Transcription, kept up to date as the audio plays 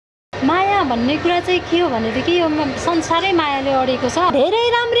भन्ने कुरा चाहिँ के हो भनेदेखि यो संसारै मायाले अडेको छ। धेरै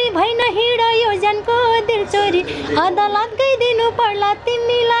राम्री भइन हिँड यो जनको दिल चोरी, अदालत गइदिनु पर्ला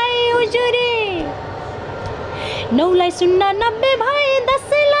तिमीलाई उजुरी। 9 लाई 0 90 भए 10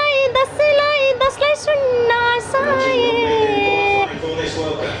 लाई 0 आसाए,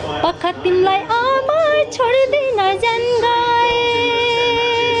 पख तिमीलाई अब छोड्दिन जान गए।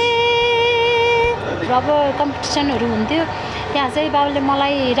 अब कम्पिटिसनहरू हुन्थ्यो त्यहाँ चाहिँ बाबुले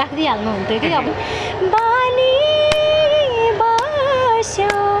मलाई राखिदिइहाल्नुहुन्थ्यो कि अब बानी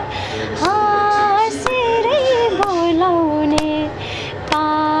बस्यो हाँसेरै बोलाउने,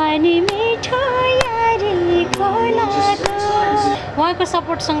 पानी मिठो यारीको लागा। उहाँको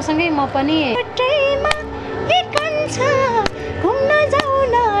सपोर्ट सँगसँगै म पनि कोटैमा एकान्छ घुम्न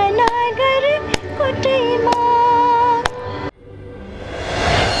जाउन नगर कोटैमा।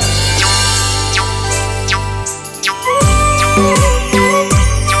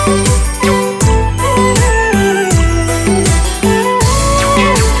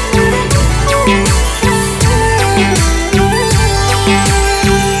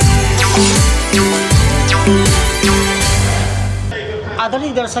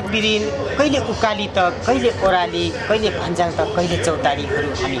 आदरणीय दर्शक बिरिन, कहिले उकाली त कहिले ओराली, कहिले भन्जाङ त कहिले चौतारीहरू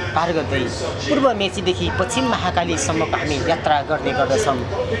हामी पार गर्दै पूर्व मेचीदेखि पश्चिम महाकालीसम्मको हामी यात्रा गर्ने गर्दछौँ।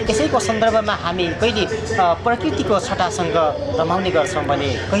 यसैको सन्दर्भमा हामी कहिले प्रकृतिको छटासँग रमाउने गर्छौँ भने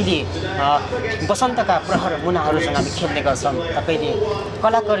कहिले वसन्तका प्रहर मुनाहरूसँग हामी खेल्ने गर्छौँ, त कहिले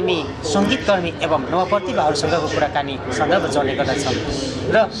कलाकर्मी सङ्गीतकर्मी एवं नवप्रतिभाहरूसँगको कुराकानी सन्दर्भ जोड्ने गर्दछौँ।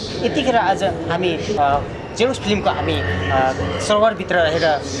 र यतिखेर आज हामी जेरुङ फिल्मको हामी सर्भरभित्र रहेर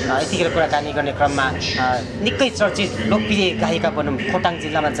यतिखेर कुराकानी गर्ने क्रममा निकै चर्चित लोकप्रिय गायिका भनौँ खोटाङ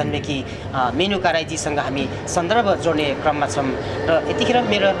जिल्लामा जन्मेकी मेनुका राईजीसँग हामी सन्दर्भ जोड्ने क्रममा छौँ। र यतिखेर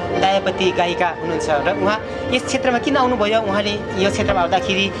मेरो दायापति गायिका हुनुहुन्छ र उहाँ यस क्षेत्रमा किन आउनुभयो, उहाँले यो क्षेत्रमा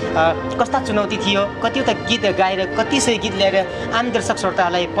आउँदाखेरि कस्ता चुनौती थियो, कतिवटा गीत गाएर कति सय गीत ल्याएर आम दर्शक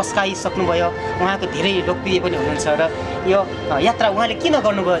श्रोतालाई पस्काइसक्नुभयो, उहाँको धेरै लोकप्रिय पनि हुनुहुन्छ। र यो यात्रा उहाँले किन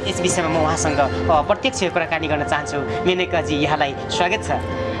गर्नुभयो यस विषयमा म उहाँसँग प्रत्यक्ष कुराकानी गर्न चाहन्छु। मेनुकाजी, यहाँलाई स्वागत छ।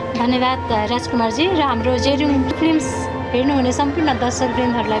 धन्यवाद राजकुमारजी, र हाम्रो जेरुङ फिल्म्स हेर्नुहुने सम्पूर्ण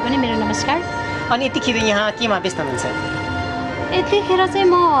दर्शकवृन्दहरूलाई पनि मेरो नमस्कार। अनि यतिखेर यहाँ केमा व्यस्त हुनुहुन्छ? यतिखेर चाहिँ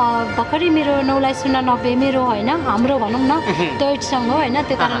म भर्खरै मेरो 9 लाई 0 90 मेरो होइन हाम्रो भनौँ न डोइट सङ हो होइन,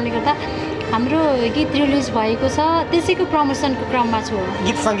 त्यो कारणले गर्दा हाम्रो गीत रिलिज भएको छ, त्यसैको प्रमोसनको क्रममा छु।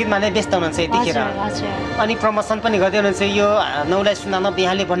 गीत सङ्गीतमा नै व्यस्त हुनुहुन्छ यतिखेर, अनि प्रमोसन पनि गर्दै हुनुहुन्छ। यो 9 लाई 0 90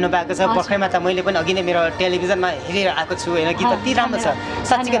 यहाँले भन्नुभएको छ, भर्खरमा त मैले पनि अघि नै मेरो टेलिभिजनमा हेरेर आएको छु होइन, गीत अति राम्रो छ,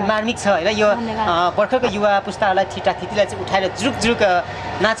 साँच्चीकै मार्मिक छ होइन। यो भर्खरको युवा पुस्ताहरूलाई ठिटाठिटीलाई चाहिँ उठाएर जुरुक जुरुक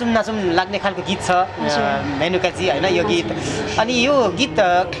नाचुम नाचुम लाग्ने खालको गीत छ मेनुकाजी होइन यो गीत। अनि यो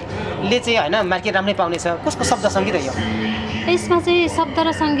गीतले चाहिँ होइन मार्केट राम्रै पाउनेछ, कसको शब्द सङ्गीत हो यो? यसमा चाहिँ शब्द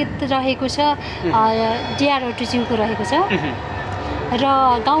र सङ्गीत रहेको छ, डिआर ओटीज्यूको रहेको छ, र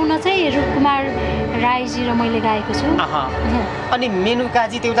गाउन चाहिँ रूपकुमार राईजी र मैले गाएको छु। अनि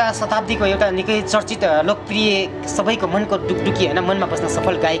मेनुकाजी त एउटा शताब्दीको एउटा निकै चर्चित लोकप्रिय सबैको मनको डुकडुकी होइन मनमा बस्न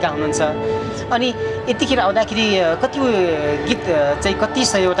सफल गायिका हुनुहुन्छ। अनि यतिखेर आउँदाखेरि कति गीत चाहिँ कति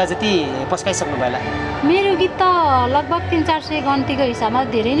सयवटा जति पस्काइसक्नु भयो होला? मेरो गीत त लगभग 300-400 गन्तीको हिसाबमा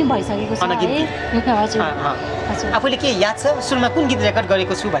धेरै नै भइसकेको छ है। आफूले के याद छ सुरुमा कुन गीत रेकर्ड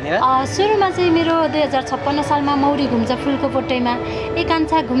गरेको छु भनेर? सुरुमा चाहिँ मेरो 2056 सालमा मौरी घुम्छ फुलको पोटैमा,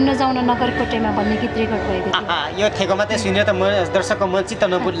 एकांशा घुम्न जाउन नगरकोटैमा भन्ने गीत रेकर्ड भएको थियो। यो ठेको मात्रै सुनेर त दर्शकको मन चित्त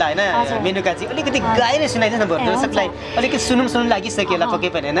नबुल्ला होइन मेनुकाजी, अलिकति गाएर सुनाइदिनुहोस् न दर्शकलाई, अलिकति सुनौँ लागिसक्यो होला पक्कै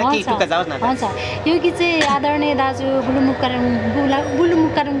पनि होइन, केही टुक्का जाओस् न। हुन्छ, यो गीत चाहिँ आदरणीय दाजु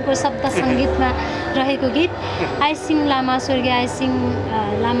बुलुमुकारुङको शब्द सङ्गीतमा रहेको गीत। आइसिङ लामा, स्वर्गीय आइसिङ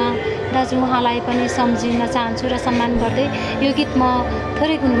लामा दाजु, उहाँलाई पनि सम्झिन चाहन्छु र सम्मान गर्दै यो गीत म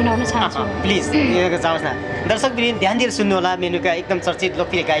थोरै गुनगुनाउन चाहन्छु। प्लिज जाओस् न, दर्शक बिरिन ध्यान दिएर सुन्नु होला। मेनुका एकदम चर्चित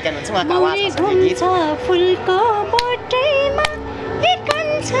लोकप्रिय गायिका हुनुहुन्छ, उहाँको आवाज फुलको बोटैमा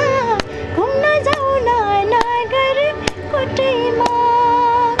एकांशा घुम्न जाउन नगर कोटैमा।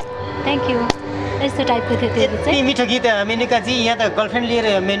 Thank you. यस्तो टाइपको थियो त्यो गीत चाहिँ। मिठो गीत मेनुकाजी, यहाँ त गर्लफ्रेन्ड लिएर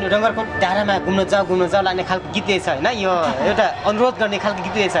रङ्गरको डाँडामा घुम्न जाऊ लाग्ने खालको गीत रहेछ होइन, यो एउटा अनुरोध गर्ने खालको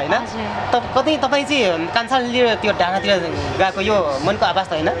गीत रहेछ होइन। कतै तपाईँ चाहिँ कान्छा लिएर त्यो डाँडातिर गएको यो मनको आवाज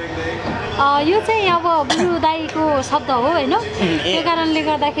त होइन? यो चाहिँ अब बुढो दाईको शब्द हो होइन, त्यो कारणले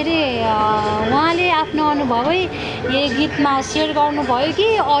गर्दाखेरि उहाँले आफ्नो अनुभवै यही गीतमा सेयर गर्नुभयो कि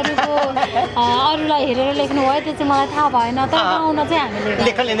अरूलाई हेरेर लेख्नुभयो त्यो चाहिँ मलाई थाहा भएन, तर गाउन चाहिँ हामीले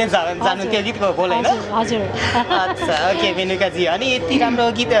लेखले नै जानु त्यो गीतको बोल होइन। हजुर। अच्छा, ओके मेनुकाजी, अनि यति राम्रो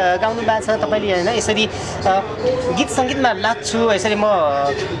गीत गाउनु भएको छ तपाईँले होइन, यसरी गीत सङ्गीतमा लाग्छु, यसरी म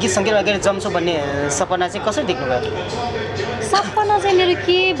गीत सङ्गीतमा गएर जम्छु भन्ने सपना चाहिँ कसरी देख्नुभयो? सपना चाहिँ मेरो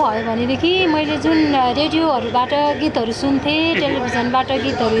के भयो भनेदेखि मैले जुन रेडियोहरूबाट गीतहरू सुन्थेँ, टेलिभिजनबाट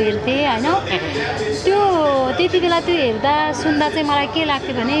गीतहरू हेर्थेँ होइन, त्यति बेला त्यो हेर्दा सुन्दा चाहिँ मलाई के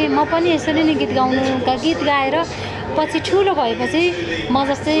लाग्थ्यो भने म पनि यसरी नै गीत गाएर पछि ठुलो भएपछि म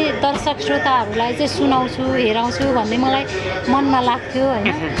जस्तै दर्शक श्रोताहरूलाई चाहिँ सुनाउँछु, हेराउँछु भन्ने मलाई मनमा लाग्थ्यो होइन।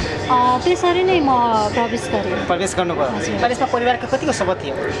 त्यसरी नै म प्रवेश गर्नुभयो। यसमा परिवारको कतिको सपोर्ट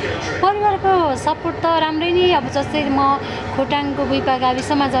थियो? परिवारको सपोर्ट त राम्रै नै। अब जस्तै म खोटाङको बुइपा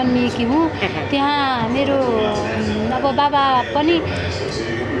गाविसमा जन्मिएकी हुँ। त्यहाँ मेरो अब बाबा पनि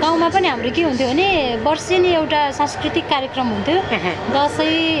गाउँमा पनि हाम्रो के हुन्थ्यो भने वर्षेनी एउटा सांस्कृतिक कार्यक्रम हुन्थ्यो,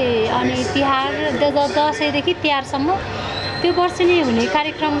 दसैँ अनि तिहार, दसैँदेखि तिहारसम्म त्यो वर्षेनी हुने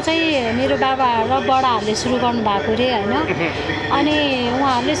कार्यक्रम चाहिँ मेरो बाबा र बडाहरूले सुरु गर्नुभएको अरे होइन। अनि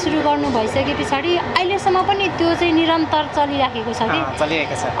उहाँहरूले सुरु गर्नु भइसके पछाडि अहिलेसम्म पनि त्यो चाहिँ निरन्तर चलिराखेको छ कि।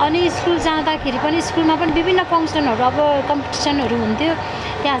 अनि स्कुल जाँदाखेरि पनि स्कुलमा पनि विभिन्न फङ्सनहरू अब कम्पिटिसनहरू हुन्थ्यो,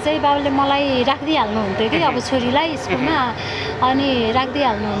 त्यहाँ चाहिँ बाबाले मलाई राखिदिइहाल्नुहुन्थ्यो कि अब छोरीलाई स्कुलमा, अनि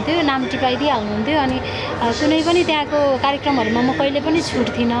राखिदिइहाल्नुहुन्थ्यो, नाम टिपाइदिइहाल्नुहुन्थ्यो। अनि कुनै पनि त्यहाँको कार्यक्रमहरूमा म कहिले पनि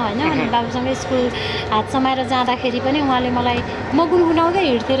छुट्थिनँ होइन। अनि बाबासँगै स्कुल हात समाएर जाँदाखेरि पनि उहाँले मलाई म गुनगुनाउँदै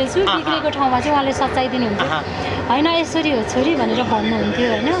हिँड्थेँ रहेछु, बिग्रेको ठाउँमा चाहिँ उहाँले सच्चाइदिनुहुन्थ्यो, होइन यसरी हो छोरी भनेर भन्नुहुन्थ्यो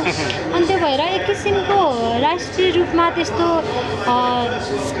होइन। अनि त्यो भएर एक किसिमको राष्ट्रिय रूपमा त्यस्तो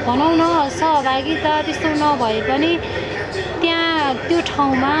भनौँ न सहभागिता त्यस्तो नभए पनि त्यहाँ त्यो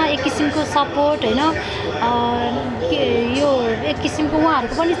ठाउँमा एक किसिमको सपोर्ट होइन, यो एक किसिमको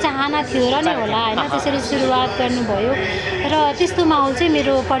उहाँहरूको पनि चाहना थियो र नै होला होइन, त्यसरी सुरुवात गर्नुभयो र त्यस्तो माहौल चाहिँ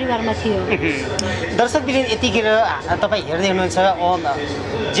मेरो परिवारमा थियो। दर्शकवृन्द, यतिखेर तपाईँ हेर्दै हुनुहुन्छ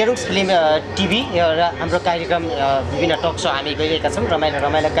जेरुङ फिल्म टिभी र हाम्रो कार्यक्रम विभिन्न टक सो हामी गइरहेका छौँ,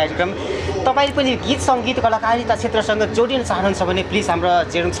 रमाइलो कार्यक्रम। तपाईँले पनि गीत सङ्गीत कलाकारिता क्षेत्रसँग जोडिन चाहनुहुन्छ भने प्लिज हाम्रो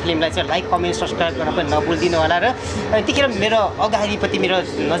जेरुङ फिल्मलाई चाहिँ लाइक कमेन्ट सब्सक्राइब गर्न पनि नभुलिदिनु होला। र यतिखेर मेरो अगाडिपट्टि मेरो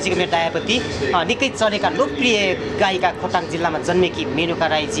नजिक मेरो दायापट्टि निकै चलेका लोकप्रिय गायिका खोटाङ जिल्लामा जन्मेकी मेनुका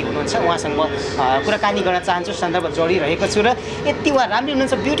राईजी हुनुहुन्छ। उहाँसँग म कुराकानी गर्न चाहन्छु, सन्दर्भ जोडिरहेको छु। र यति उहाँ राम्री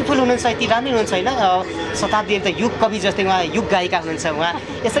हुनुहुन्छ, ब्युटिफुल हुनुहुन्छ, यति राम्री हुनुहुन्छ होइन, शताब्दी त युग कवि जस्तै उहाँ युग गायिका हुनुहुन्छ। उहाँ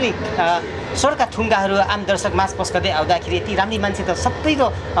यसरी स्वरका थुङ्गाहरू आम दर्शक माझ पस्कदै आउँदाखेरि यति राम्री मान्छे त सबैको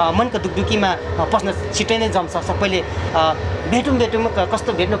मनको दुखदुखीमा पस्न छिटै नै जम्छ। सबैले भेटौँ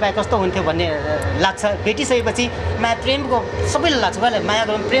कस्तो भेट्नु पाए कस्तो हुन्थ्यो भन्ने लाग्छ। भेटिसकेपछि माया प्रेमको सबैलाई लाग्छ, उहाँलाई माया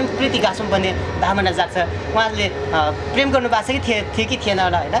गरौँ, प्रेम प्रीति गाँछौँ भन्ने भावना जाग्छ। उहाँले प्रेम गर्नुभएको छ कि थियो कि थिएन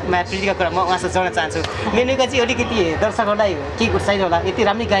होला होइन, माया प्रीतिको कुरा म उहाँसँग जोड्न चाहन्छु। मेनुका चाहिँ अलिकति दर्शकहरूलाई के उत्साहित होला, यति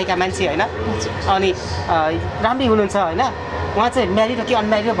राम्री गायिका मान्छे होइन, अनि राम्री हुनुहुन्छ होइन। उहाँ चाहिँ म्यारिड हो कि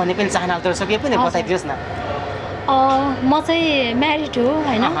अनम्यारिड हो भन्ने पनि चाहना दर्शक यो पनि बताइदिनुहोस् न। म चाहिँ म्यारिड हो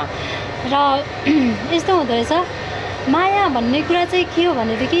होइन। र यस्तो हुँदो रहेछ, माया भन्ने कुरा चाहिँ के हो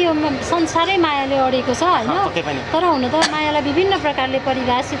भनेदेखि यो संसारै मायाले अडेको छ होइन। तर हुन त मायालाई विभिन्न प्रकारले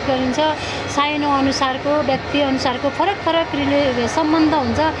परिभाषित गरिन्छ, साइनो अनुसारको व्यक्ति अनुसारको फरक सम्बन्ध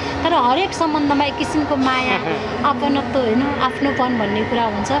हुन्छ। तर हरेक सम्बन्धमा एक किसिमको माया, आपनत्व होइन, आफ्नोपन भन्ने कुरा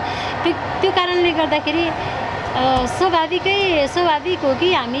हुन्छ। त्यो कारणले गर्दाखेरि स्वाभाविक हो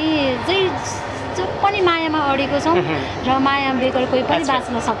कि हामी चाहिँ जो पनि मायामा अडेको छौँ र माया बेगर कोही पनि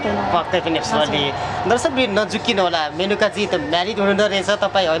बाँच्न सक्दैन। पक्कै पनि दर्शक नझुक्किनु होला, मेनुकाजी त म्यारिड हुनुहुँदो रहेछ,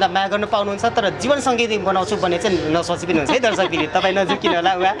 तपाईँ होइन माया गर्नु पाउनुहुन्छ, तर जीवनसँगै बनाउँछु भन्ने चाहिँ नसोची पनि हुन्छ है दर्शकले। तपाईँ नझुक्किनु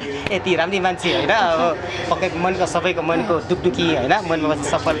होला, उहाँ यति राम्री मान्छे होइन, अब पक्कै मनको सबैको मनको दुखदुखी होइन मनमा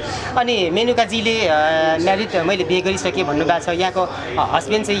सफल। अनि मेनुकाजीले म्यारिड मैले बिहे गरिसकेँ भन्नुभएको छ, यहाँको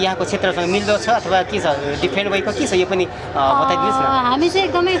हस्बेन्ड चाहिँ यहाँको क्षेत्रसँग मिल्दो छ अथवा के छ, डिफ्रेन्ट भएको के छ यो पनि बताइदिनुहोस् न। हामी चाहिँ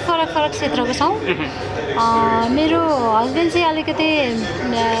एकदमै फरक क्षेत्रको छौँ। मेरो हस्बेन्ड चाहिँ अलिकति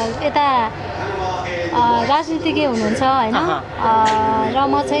यता राजनीतिज्ञ हुनुहुन्छ होइन, र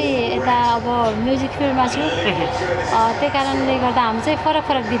म चाहिँ यता अब म्युजिक फिल्डमा छु। त्यही कारणले गर्दा हामी चाहिँ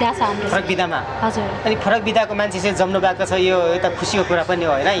फरक विधा छ हाम्रो। फरक विधामा? हजुर। अनि फरक विधाको मान्छे चाहिँ जम्नु भएको छ, यो एउटा खुसीको कुरा पनि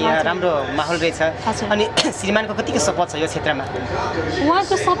हो होइन, यहाँ राम्रो माहौल रहेछ। अनि श्रीमानको कतिको सपोर्ट छ यो क्षेत्रमा?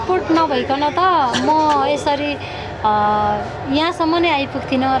 उहाँको सपोर्ट नभइकन त म यसरी यहाँसम्म नै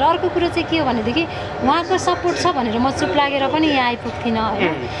आइपुग्थिनँ। र अर्को कुरो चाहिँ के हो भनेदेखि उहाँको सपोर्ट छ भनेर म चुप लागेर पनि यहाँ आइपुग्थिनँ होइन।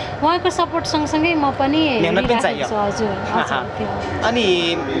 उहाँको सपोर्ट सँगसँगै म पनि हजुर। अनि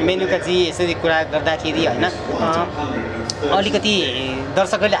मेनुकाजी यसरी कुरा गर्दाखेरि होइन अलिकति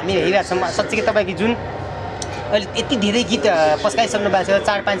दर्शकहरूले हामी हेरिरहेको छौँ, साँच्चीकै तपाईँको जुन अहिले यति धेरै गीत पस्काइसक्नु भएको छ,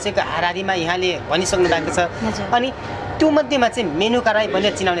 400-500को हाराहारीमा यहाँले भनिसक्नु भएको छ। अनि त्यो मध्येमा चाहिँ मेनुका राई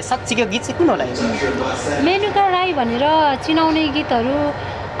भनेर चिनाउने साँच्चीको गीत चाहिँ कुन होला? मेनुका राई भनेर चिनाउने गीतहरू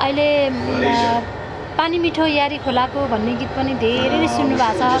अहिले पानी मिठो यारी खोलाको भन्ने गीत पनि धेरैले सुन्नु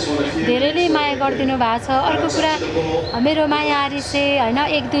भएको छ, धेरैले माया गरिदिनु भएको छ। अर्को कुरा मेरो माया आरिसे होइन,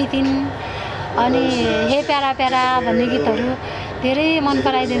 1 2 3 अनि हे प्यारा प्यारा भन्ने गीतहरू धेरै मन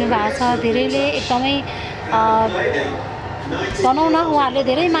पराइदिनु भएको छ। धेरैले एकदमै भनौँ न उहाँहरूले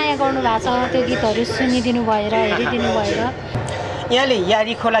धेरै माया गर्नुभएको छ त्यो गीतहरू सुनिदिनु भएर हेरिदिनु भएर। यहाँले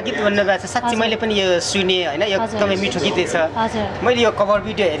यारी खोला गीत भन्नुभएको छ, साँच्चै मैले पनि यो सुने होइन, यो एकदमै मिठो गीत रहेछ। मैले यो कभर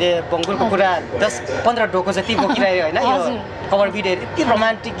भिडियो हेरेँ, बङ्गुरको कुरा 10-15 डोको जति बोकिरहेँ होइन, यो कभर भिडियो हेरेँ, यति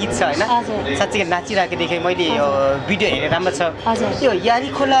रोमान्टिक गीत छ होइन, साँच्चै नाचिरहेको देखेँ मैले, यो भिडियो हेरेँ राम्रो छ। यो यारी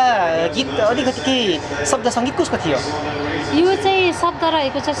खोला गीत अलिकति केही शब्द सङ्गीत कसको थियो? यो चाहिँ शब्द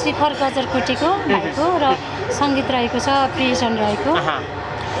रहेको छ शिखर गजरकोटीको भाइको र सङ्गीत रहेको छ प्रियजन रहेको।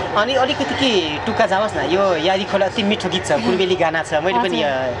 अनि अलिकति के टुक्का जाओस् न, यो यारी खोला अति मिठो गीत छ, पूर्वेली गाना छ, मैले पनि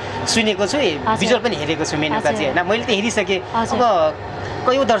सुनेको छु, भिजुअल पनि हेरेको छु मेनुका चाहिँ होइन, मैले त हेरिसकेँ। अब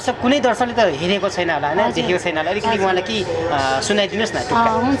कयौँ दर्शक, कुनै दर्शकले त हेरेको छैन होला होइन, देखेको छैन होला, अलिकति उहाँलाई के सुनाइदिनुहोस् न।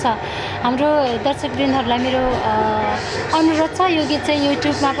 हुन्छ, हाम्रो दर्शकवृन्दहरूलाई मेरो अनुरोध छ, यो गीत चाहिँ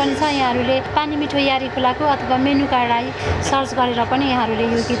युट्युबमा पनि छ, यहाँहरूले पानी मिठो यारी खोलाको अथवा मेनुका राई सर्च गरेर पनि यहाँहरूले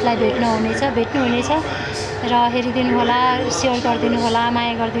यो गीतलाई भेट्नुहुनेछ र हेरिदिनु होला, सेयर गरिदिनु होला,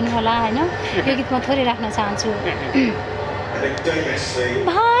 माया गरिदिनु होला होइन। यो गीत म थोरै राख्न चाहन्छु।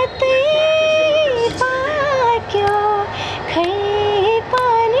 भातै पाक्यो खै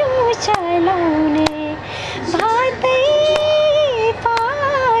पानी चलाउने, भातै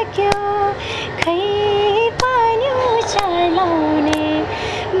पाक्यो खै पानी चलाउने,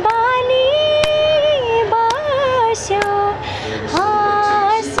 बाली बस्यो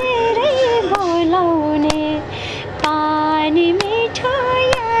हाँसेरै बोलाउने, पानी मिठो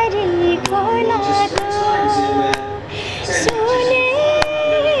यारी खोलाको सुनेनौ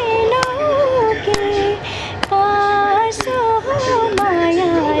कि कसो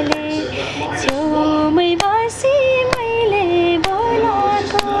मायाले छेउमै बसी मैले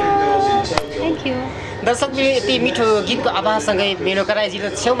बोलाको। Thank you. दर्शकले यति मिठो गीतको आवाजसँगै मेनुका राईजीले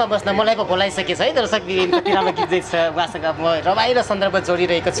छेउमा बस्न मलाई पो बोलाइसकेछ है। दर्शकले कति राम्रो गीत चाहिँ छ, उहाँसँग म रमाइलो सन्दर्भ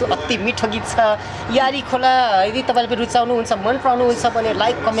जोडिरहेको छु। अति मिठो गीत छ यारी खोला। यदि तपाईँले रुचाउनुहुन्छ, मन पराउनुहुन्छ भने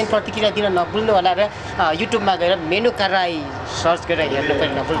लाइक कमेन्ट प्रतिक्रिया दिन नभुल्नु होला र युट्युबमा गएर मेनुका राई सर्च गरेर हेर्नु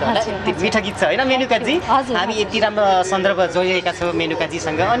पनि नभुल्नु होला। यति मिठो गीत छ होइन मेनुकाजी, हामी यति राम्रो सन्दर्भ जोडिरहेका छौँ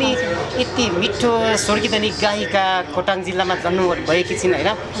मेनुकाजीसँग। अनि यति मिठो स्वर्गीय गायिका खोटाङ जिल्लामा जन्म भएकी छिन् होइन,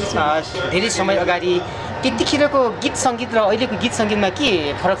 धेरै समय अगाडि। त्यतिखेरको गीत सङ्गीत र अहिलेको गीत सङ्गीतमा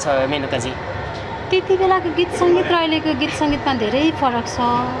के फरक छ मेनुकाजी? त्यति बेलाको गीत सङ्गीत र अहिलेको गीत सङ्गीतमा धेरै फरक छ।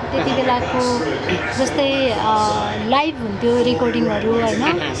 त्यति बेलाको जस्तै लाइभ हुन्थ्यो रेकर्डिङहरू होइन,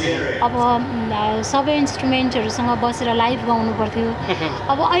 अब सबै इन्स्ट्रुमेन्टहरूसँग बसेर लाइभ गाउनु पर्थ्यो।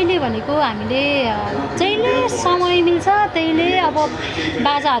 अब अहिले भनेको हामीले जहिले समय मिल्छ त्यहिले अब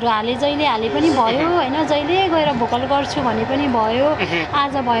बाजाहरू जहिले हाले पनि भयो होइन, जहिले गएर भोकल गर्छु भने पनि भयो,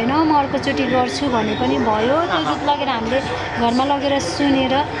 आज भएन म अर्कोचोटि गर्छु भने पनि भयो। त्यो गीत लगेर हामीले घरमा लगेर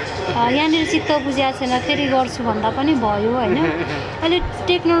सुनेर यहाँनिर चित्त बुझेको छैन फेरि गर्छु भन्दा पनि भयो होइन। अहिले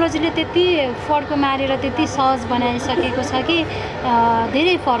टेक्नोलोजीले त्यति फड्को मारेर त्यति सहज बनाइसकेको छ कि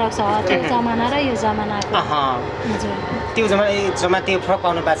धेरै फरक छ त्यो जमाना र यो जमानाको। हजुर, त्यो जमा त्यो फरक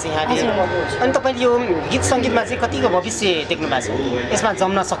पाउनु भएको छ यहाँले। अनि तपाईँले यो गीत सङ्गीतमा चाहिँ कतिको भविष्य देख्नु भएको छ? यसमा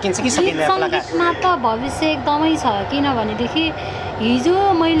जम्न सकिन्छ कि सकिँदैन? सङ्गीतमा त भविष्य एकदमै छ, किनभनेदेखि हिजो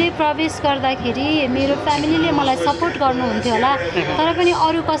मैले प्रवेश गर्दाखेरि मेरो फ्यामिलीले मलाई सपोर्ट गर्नुहुन्थ्यो होला, तर पनि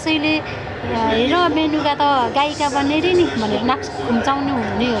अरू कसैले हेर मेनुका त गायिका बन्ने रे नि भनेर नाक खुम्चाउनु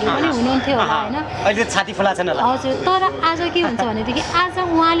हुनेहरू पनि हुनुहुन्थ्यो होला होइन। अहिले छाती फुलाछन् होला। हजुर, तर आज के हुन्छ भनेदेखि आज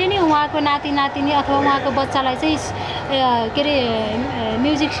उहाँले नै उहाँको नाति नातिनी अथवा उहाँको बच्चालाई चाहिँ के अरे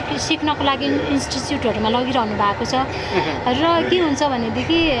म्युजिक सिक्नको लागि इन्स्टिच्युटहरूमा लगिरहनु भएको छ। र के हुन्छ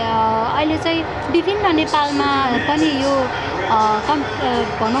भनेदेखि अहिले चाहिँ विभिन्न नेपालमा पनि यो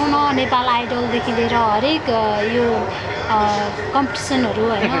भनौँ न नेपाल आइडलदेखि लिएर हरेक यो कम्पिटिसनहरू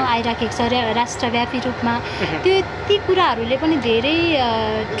होइन आइराखेको छ राष्ट्रव्यापी रूपमा। ती कुराहरूले पनि धेरै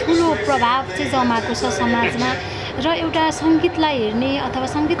ठुलो प्रभाव चाहिँ जमाएको छ समाजमा। र एउटा सङ्गीतलाई हेर्ने अथवा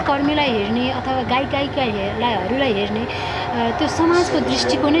सङ्गीतकर्मीलाई हेर्ने अथवा गायिकाहरूलाई हेर्ने त्यो समाजको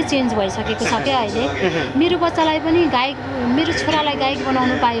दृष्टिकोणै चेन्ज भइसकेको छ क्या अहिले। मेरो बच्चालाई पनि गायक, मेरो छोरालाई गायक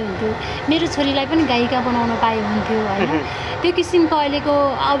बनाउनु पाए हुन्थ्यो, मेरो छोरीलाई पनि गायिका बनाउनु पाए हुन्थ्यो होइन। त्यो किसिमको अहिलेको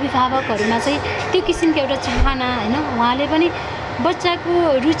अभिभावकहरूमा चाहिँ त्यो किसिमको एउटा चाहना होइन। उहाँले पनि बच्चाको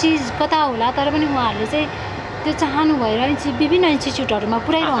रुचि कता होला, तर पनि उहाँहरूले चाहिँ त्यो चाहनु भएर विभिन्न इन्स्टिच्युटहरूमा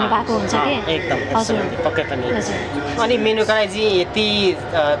पुर्याइरहनु भएको हुन्छ कि एकदम हजुर पक्कै पनि हजुर अनि मेनुका राईजी यति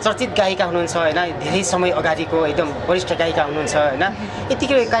चर्चित गायिका हुनुहुन्छ होइन धेरै समय अगाडिको एकदम वरिष्ठ गायिका हुनुहुन्छ होइन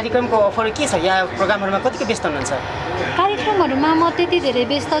यतिकै कार्यक्रमको अफर के छ यहाँ प्रोग्रामहरूमा कतिको व्यस्त हुनुहुन्छ कार्यक्रमहरूमा म त्यति धेरै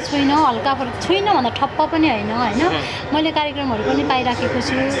व्यस्त छुइनँ हल्का छुइनँ भन्दा ठप्प पनि होइन होइन मैले कार्यक्रमहरू पनि पाइराखेको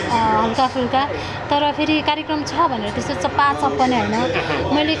छु हल्का फुल्का तर फेरि कार्यक्रम छ भनेर त्यस्तो चप्पाचप पनि होइन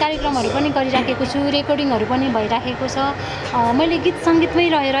मैले कार्यक्रमहरू पनि गरिराखेको छु रेकर्डिङहरू पनि भइराखेको छ मैले गीत सङ्गीतमै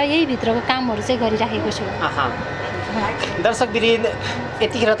रहेर यही भित्रको कामहरू चाहिँ गरिराखेको छु दर्शकवृन्द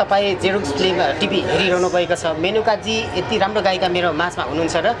यतिखेर तपाईँ जेरुङ फिल्म टिभी हेरिरहनु भएको छ मेनुकाजी यति राम्रो गायिका मेरो माझमा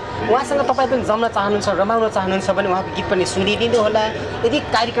हुनुहुन्छ र उहाँसँग तपाईँ पनि जम्न चाहनुहुन्छ रमाउन चाहनुहुन्छ भने उहाँको गीत पनि सुनिदिनु होला यदि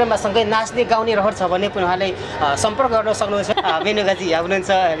कार्यक्रममा सँगै नाच्ने गाउने रहर छ भने पनि उहाँलाई सम्पर्क गर्न सक्नुहुन्छ मेनुकाजी यहाँ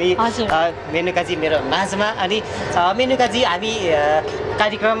हुनुहुन्छ अनि मेनुकाजी मेरो माझमा अनि मेनुकाजी हामी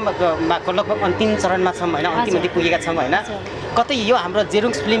कार्यक्रममा लगभग अन्तिम चरणमा छौँ होइन अन्तिम पुगेका छौँ होइन कतै यो हाम्रो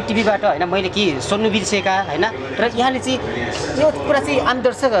जेरुङ फिल्म टिभीबाट होइन मैले के सोध्नु बिर्सेका होइन र यहाँले चाहिँ यो कुरा चाहिँ आम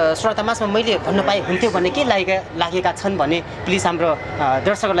दर्शक श्रोतामाझमा मैले भन्नु पाएँ हुन्थ्यो भने के लागेका छन् भने प्लिज हाम्रो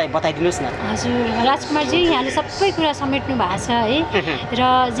दर्शकहरूलाई बताइदिनुहोस् न हजुर राजकुमारजी यहाँले सबै कुरा समेट्नु भएको छ है र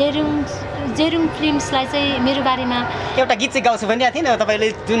जेरुङ फिल्म्सलाई चाहिँ मेरो बारेमा एउटा गीत चाहिँ गाउँछु भनिरहेको थिएँ न तपाईँले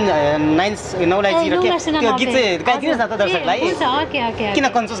जुन 9 त्यो गीत चाहिँ गाइदिनुहोस् न त दर्शकलाई किन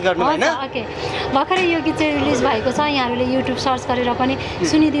कन्फ्युज गर्नु होइन ओके भर्खरै यो गीत चाहिँ रिलिज भएको छ यहाँहरूले युट्युब सर्च गरेर पनि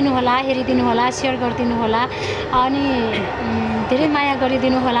सुनिदिनु होला हेरिदिनु होला सेयर गरिदिनु होला अनि धेरै माया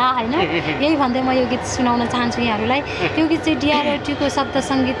गरिदिनु होला होइन यही भन्दै म यो गीत सुनाउन चाहन्छु यहाँहरूलाई यो गीत चाहिँ डिआरओटीको शब्द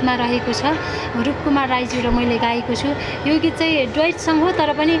सङ्गीतमा रहेको छ रूपकुमार राईजी र मैले गाएको छु यो गीत चाहिँ डुएट सङ हो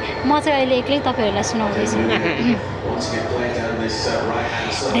तर पनि म चाहिँ अहिले एक्लै तपाईँहरूलाई सुनाउँदैछु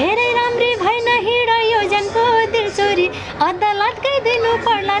धेरै राम्री भएन हिँड योजनको दिल चोरी अदालतकै दिनु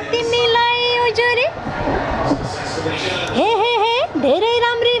पर्ला तिमीलाई उजुरी हे हे हे धेरै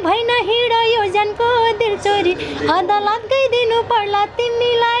राम्री भएन हिँड योजनको दिल चोरी अदालतकै दिनु पर्ला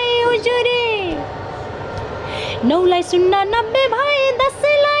तिमीलाई उजुरी 9लाई 090 भए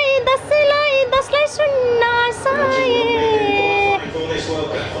 10लाई 10लाई सुन्न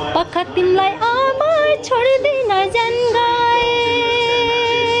पख तिमीलाई अब छोड्दिन जान गए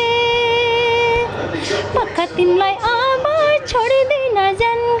पख तिमीलाई अब छोड्दिन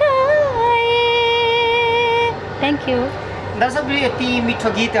जान गए थ्याङ्क यू दर्शक यति मिठो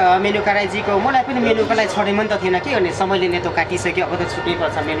गीत मेनुका राईजीको मलाई पनि मेनुकालाई छोड्ने मन त थिएन के गर्ने समयले नेतो काटिसक्यो अब त छुट्नै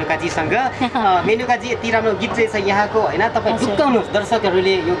पर्छ मेनुकाजीसँग मेनुकाजी यति राम्रो गीत चाहिँ छ यहाँको होइन तपाईँ ढुक्काउनुहोस्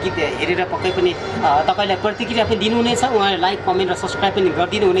दर्शकहरूले यो गीत हेरेर पक्कै पनि तपाईँलाई प्रतिक्रिया पनि दिनुहुनेछ उहाँले लाइक कमेन्ट र सब्सक्राइब पनि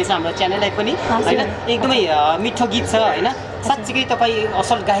गरिदिनु हुनेछ हाम्रो च्यानललाई पनि होइन एकदमै मिठो गीत छ होइन साँच्चीकै तपाईँ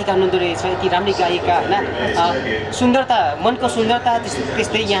असल गायिका हुनुहुँदो रहेछ यति राम्री गायिका होइन सुन्दरता मनको सुन्दरता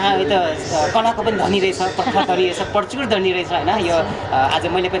त्यस्तै यहाँ त कलाको पनि धनी रहेछ प्रखर धनी रहेछ प्रचुर धनी रहेछ होइन यो आज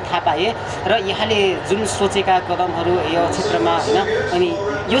मैले पनि थाहा पाएँ र यहाँले जुन सोचेका कदमहरू यो क्षेत्रमा होइन अनि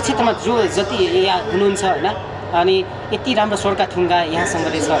यो क्षेत्रमा जति यहाँ हुनुहुन्छ होइन अनि यति राम्रो स्वरका थुङ्गा यहाँसँग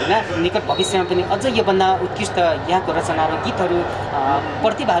रहेछ होइन निकट भविष्यमा पनि अझ योभन्दा उत्कृष्ट यहाँको रचनाहरू गीतहरू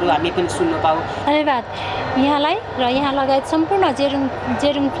प्रतिभाहरू हामी पनि सुन्न पाऊँ धन्यवाद यहाँलाई र यहाँ लगायत सम्पूर्ण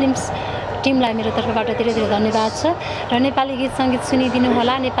जेरुङ फिल्म्स टिमलाई मेरो तर्फबाट धेरै धेरै धन्यवाद छ र नेपाली गीत सङ्गीत सुनिदिनु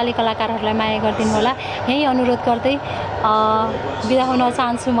होला नेपाली कलाकारहरूलाई माया गरिदिनु होला यही अनुरोध गर्दै बिदा हुन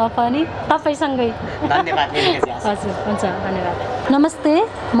चाहन्छु म पनि तपाईँसँगै हजुर हुन्छ धन्यवाद नमस्ते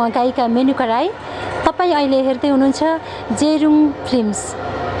म गायिका मेनुका राई तपाईँ अहिले हेर्दै हुनुहुन्छ जेरुङ फिल्म्स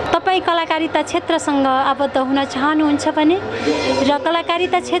तपाईँ कलाकारिता क्षेत्रसँग आबद्ध हुन चाहनुहुन्छ भने र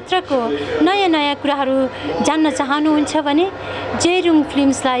कलाकारिता क्षेत्रको नयाँ नयाँ कुराहरू जान्न चाहनुहुन्छ भने जेरुङ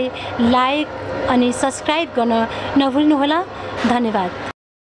फिल्म्सलाई लाइक अनि सब्सक्राइब गर्न नभुल्नुहोला धन्यवाद